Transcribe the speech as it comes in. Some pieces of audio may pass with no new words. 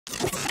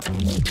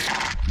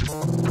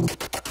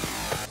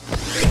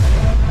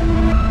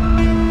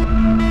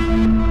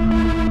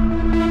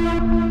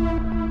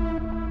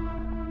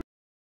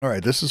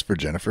right, this is for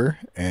Jennifer,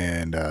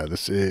 and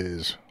this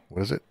is,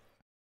 what is it?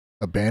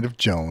 A Band of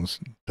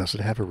Jones. Does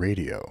it have a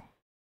radio?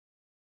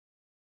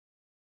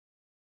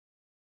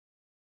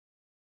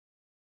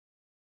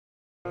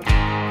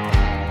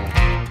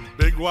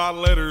 Big white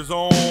letters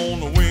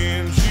on the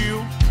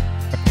windshield.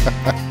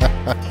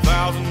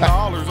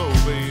 $1,000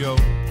 OBO.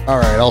 All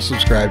right, I'll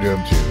subscribe to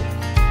him too.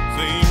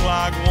 Seemed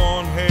like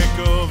one heck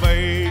of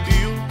a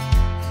deal.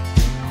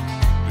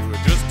 Do it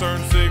just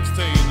turned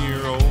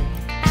 16-year-old.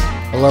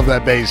 I love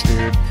that bass,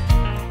 dude.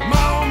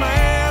 My old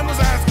man was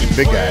asking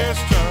Big guy.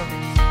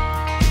 questions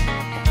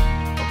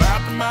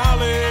about the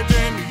mileage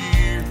and the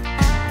year.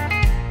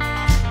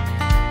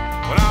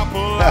 When I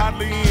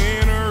politely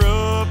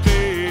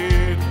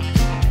interrupted,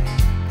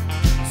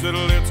 said,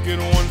 let's get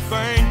one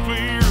thing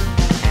clear.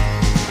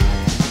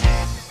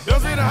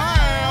 Does it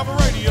have a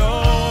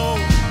radio?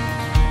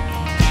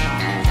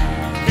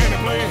 Can it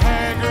play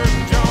Haggard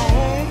and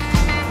Jones?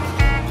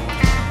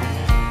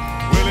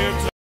 Will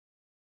it?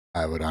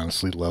 I would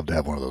honestly love to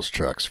have one of those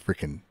trucks.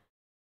 Freaking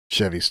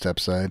Chevy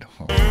stepside.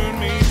 Oh. Turn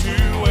me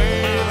to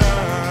way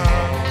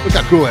down. Look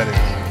how cool that is.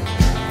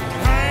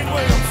 Hank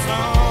Williams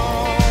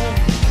song.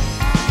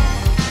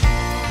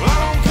 Well, I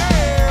don't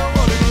care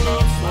what it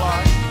looks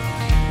like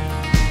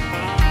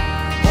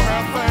or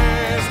how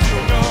fast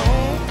you'll go.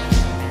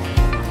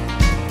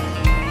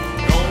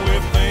 The only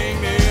thing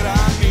that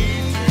I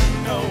need to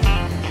know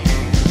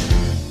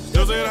is,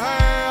 does it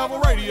have a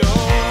radio?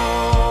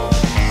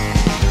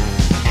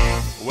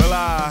 Well,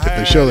 If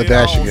they show the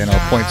dash again,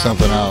 I'll point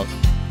something out.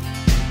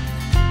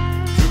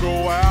 To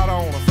go out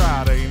on a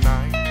Friday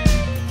night.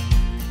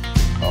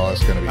 Oh,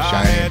 it's going to be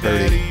shiny and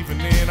that pretty.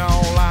 evening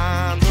all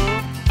lined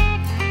up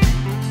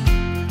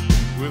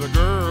with a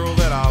girl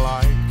that I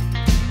like.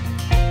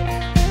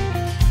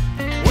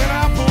 When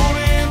I pulled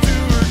into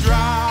her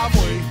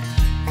driveway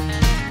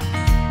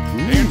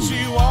and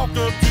she walked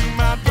up to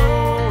my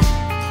door,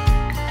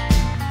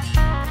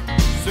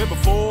 she said,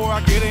 before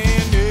I get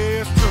in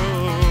this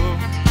truck,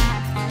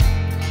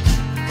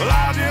 well,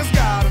 I just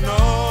gotta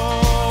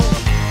know,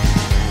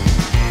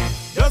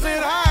 does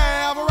it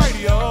have a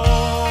radio?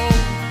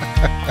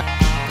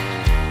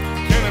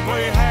 Can it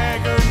play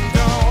Haggard and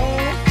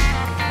Jones?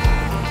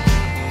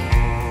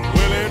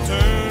 Will it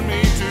turn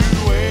me to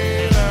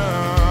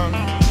Waylon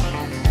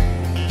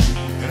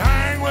and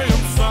Hank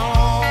Williams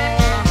song?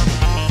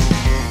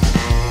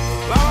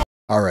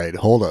 All right,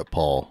 hold up,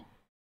 Paul.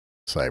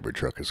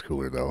 Cybertruck is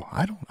cooler though.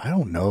 I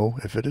don't know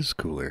if it is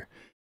cooler.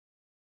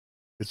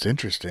 It's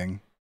interesting.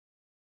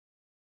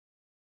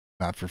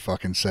 Not for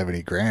fucking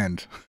 70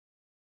 grand.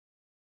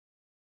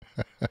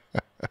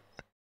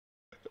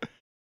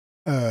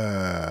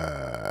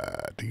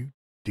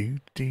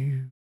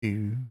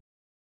 Do.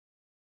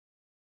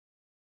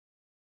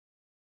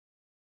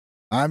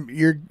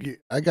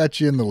 I got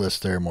you in the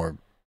list there, more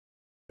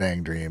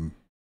Bang Dream.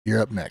 You're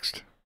up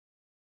next.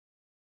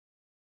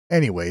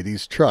 Anyway,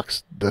 these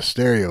trucks, the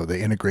stereo,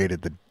 they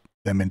integrated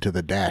them into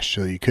the dash,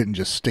 so you couldn't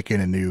just stick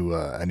in a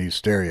new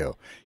stereo.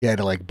 You had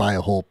to like buy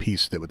a whole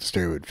piece that the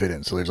stereo would fit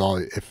in. So there's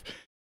if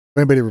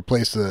anybody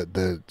replaced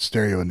the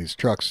stereo in these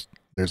trucks,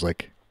 there's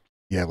like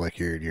you have like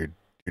your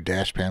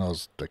dash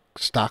panels, the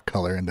stock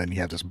color, and then you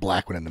have this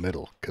black one in the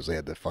middle because they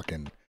had to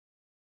fucking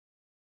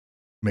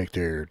make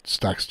their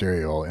stock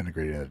stereo all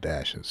integrated in a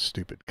dash. It's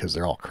stupid because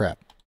they're all crap.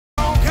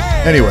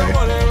 Anyway.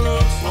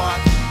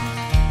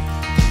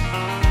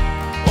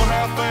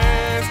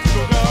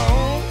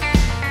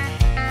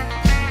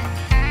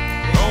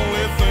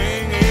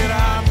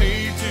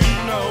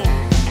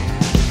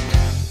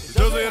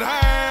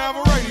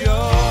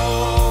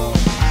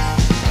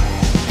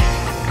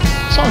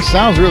 Song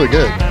sounds really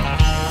good.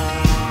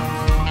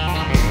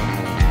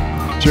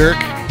 Jerk.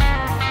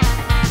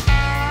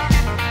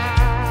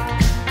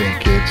 Damn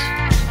kids.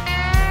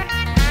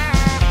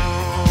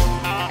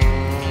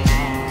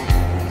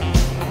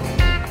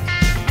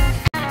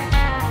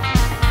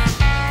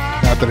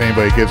 Not that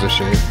anybody gives a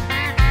shit.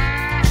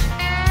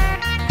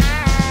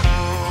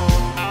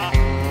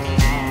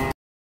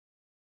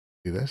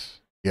 See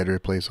this? You had to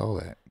replace all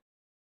that.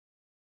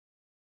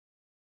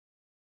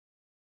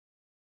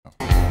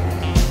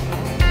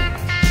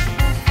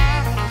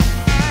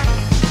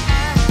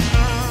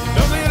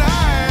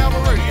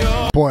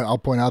 I'll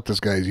point out this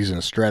guy is using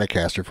a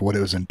Stratocaster for what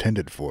it was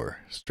intended for.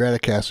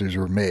 Stratocasters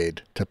were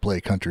made to play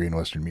country and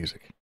western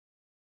music. I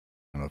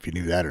don't know if you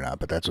knew that or not,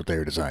 but that's what they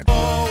were designed for.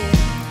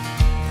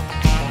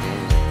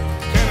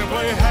 Can it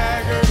play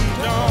Haggard and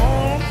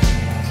Jones?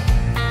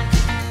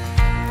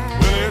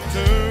 Will it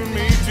turn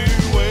me to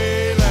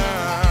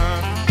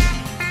Waylon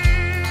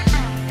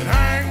and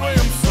Hank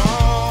Williams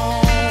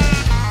song?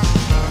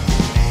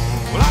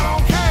 Well, I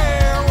don't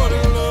care what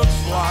it looks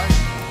like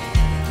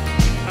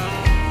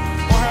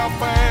or how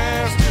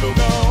fast it'll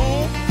go.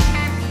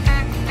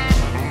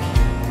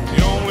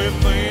 The only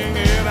thing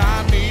that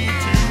I need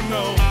to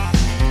know,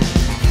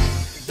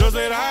 does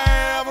it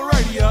have a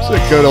radio? It's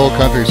a good old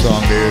country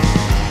song, dude.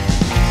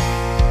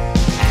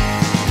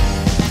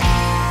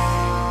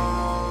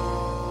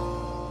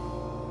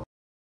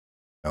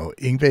 No,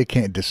 Ingve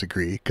can't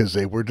disagree because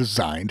they were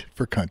designed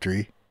for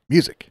country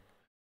music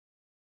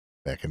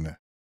back in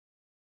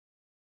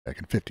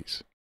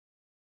 50s.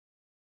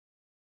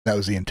 That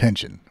was the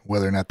intention.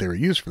 Whether or not they were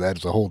used for that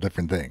is a whole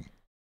different thing.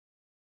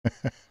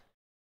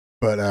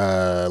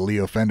 But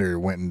Leo Fender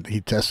went and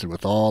he tested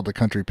with all the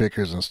country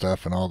pickers and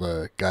stuff and all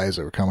the guys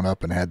that were coming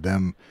up and had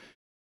them.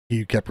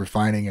 He kept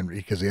refining and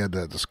because he had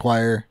the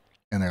Squire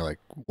and they're like,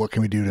 what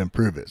can we do to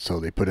improve it? So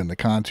they put in the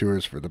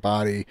contours for the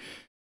body,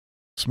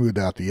 smoothed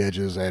out the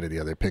edges, added the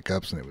other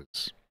pickups, and it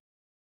was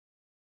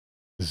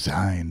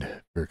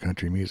designed for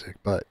country music.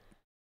 But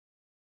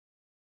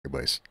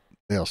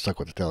they all stuck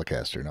with the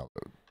Telecaster and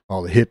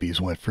all the hippies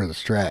went for the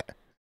Strat.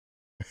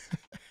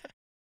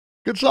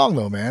 Good song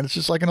though, man. It's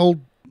just like an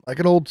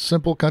old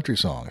simple country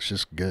song. It's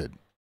just good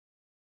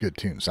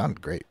tune.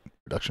 Sounded great.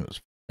 Production was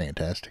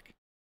fantastic.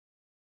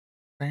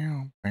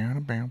 Bow, bow,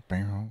 bow,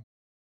 bow.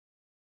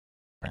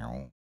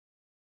 Bow.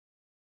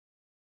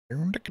 I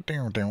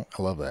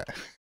love that.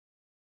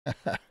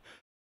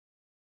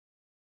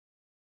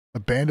 A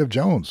Band of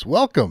Jones.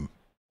 Welcome.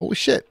 Holy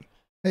shit.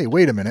 Hey,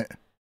 wait a minute.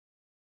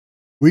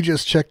 We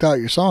just checked out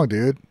your song,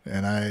 dude,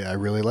 and I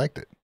really liked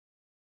it.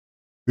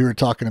 We were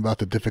talking about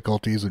the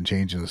difficulties in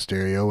changing the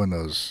stereo in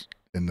those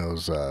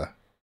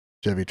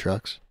Chevy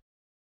trucks.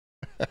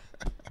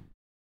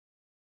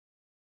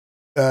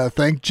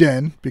 Thank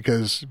Jen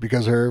because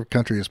her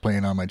country is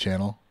playing on my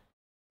channel,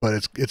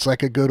 but it's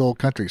like a good old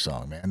country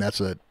song, man. That's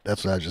what I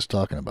was just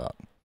talking about.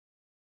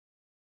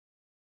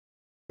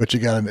 But you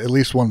got at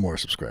least one more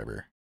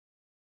subscriber.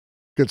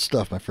 Good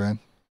stuff, my friend.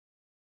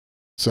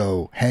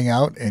 So hang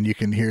out and you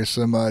can hear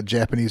some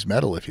Japanese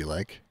metal if you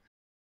like.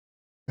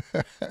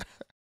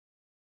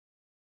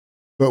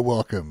 But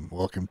welcome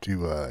to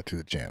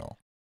the channel.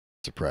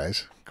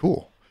 Surprise,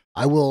 cool.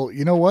 I will.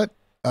 You know what,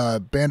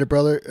 Band of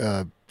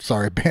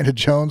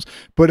Jones,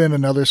 put in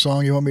another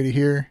song you want me to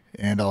hear,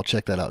 and I'll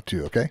check that out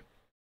too. Okay.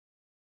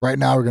 Right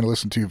now we're gonna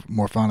listen to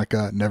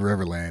Morphonica, Never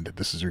Ever Land.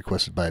 This is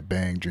requested by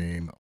Bang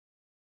Dream